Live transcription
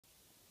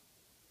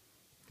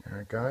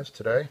Alright guys,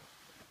 today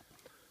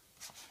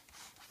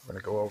I'm going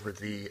to go over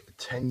the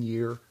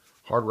 10-year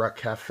Hard Rock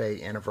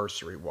Cafe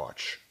anniversary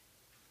watch.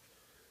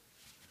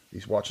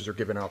 These watches are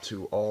given out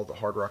to all the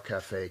Hard Rock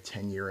Cafe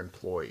 10-year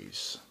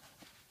employees.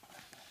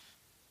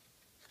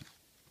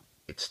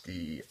 It's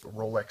the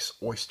Rolex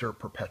Oyster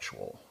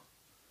Perpetual.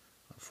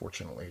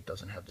 Unfortunately, it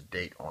doesn't have the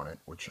date on it,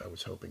 which I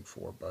was hoping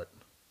for, but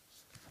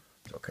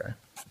it's okay.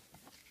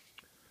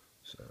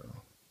 So,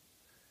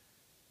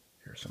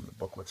 here's some of the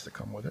booklets that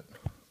come with it.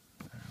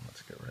 And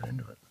let's get right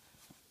into it.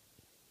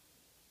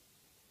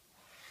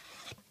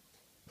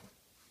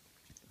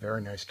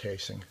 Very nice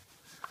casing.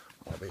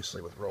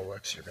 Obviously with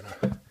Rolex you're going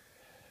to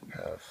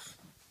have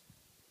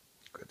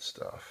good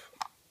stuff.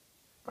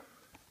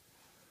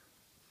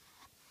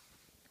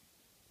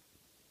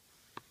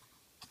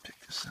 Pick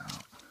this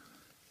out.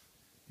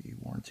 The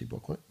warranty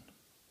booklet.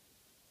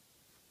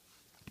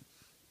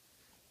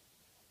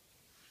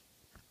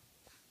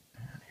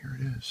 And here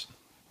it is.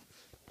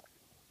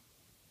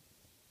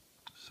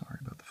 Sorry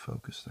about the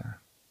focus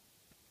there.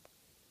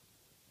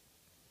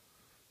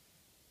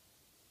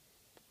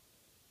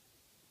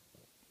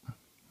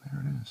 There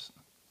it is.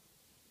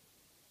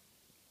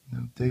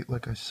 No date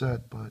like I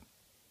said, but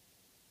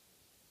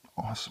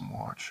awesome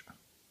watch.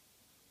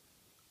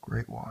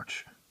 Great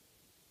watch.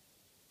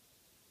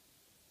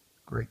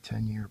 Great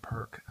 10-year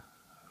perk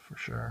for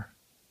sure.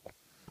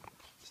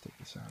 Let's take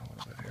this out a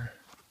little bit here.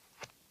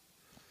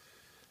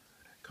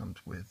 It comes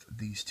with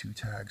these two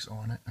tags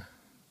on it.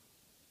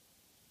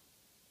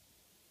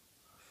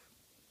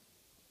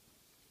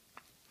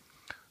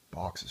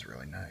 Box is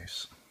really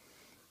nice.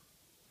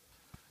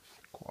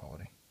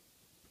 Quality.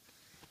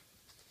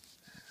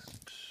 And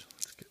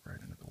let's get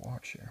right into the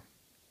watch here.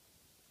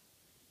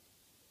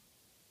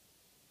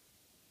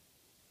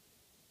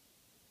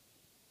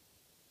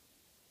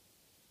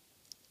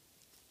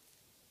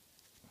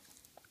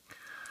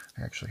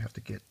 I actually have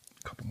to get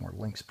a couple more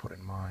links put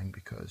in mine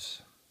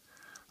because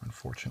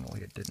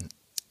unfortunately it didn't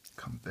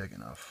come big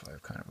enough. I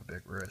have kind of a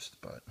big wrist,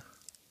 but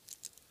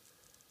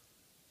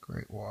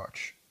great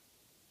watch.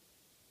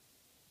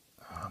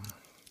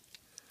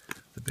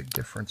 The big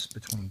difference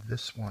between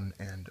this one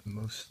and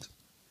most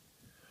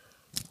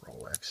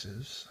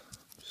Rolexes,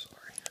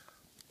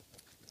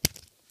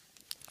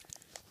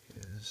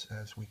 is,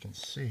 as we can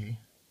see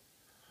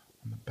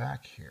on the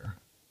back here,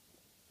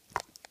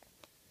 it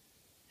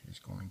is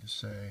going to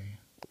say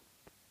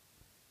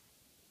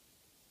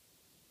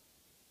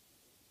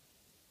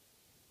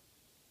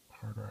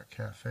Hard Rock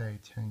Cafe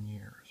 10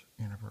 years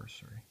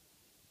anniversary.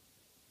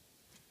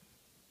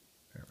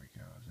 There we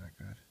go. Is that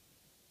good?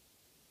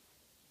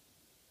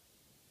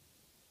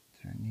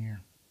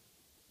 10-year.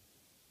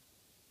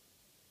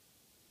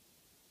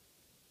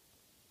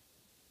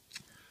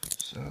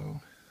 So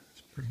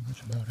that's pretty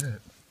much about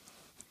it.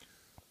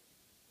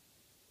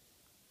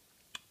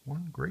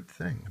 One great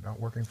thing about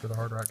working for the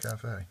Hard Rock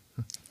Cafe.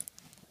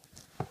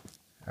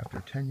 After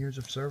 10 years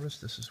of service,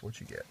 this is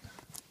what you get.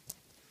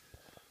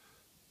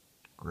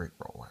 Great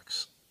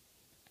Rolex.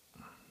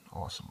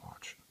 Awesome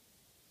watch.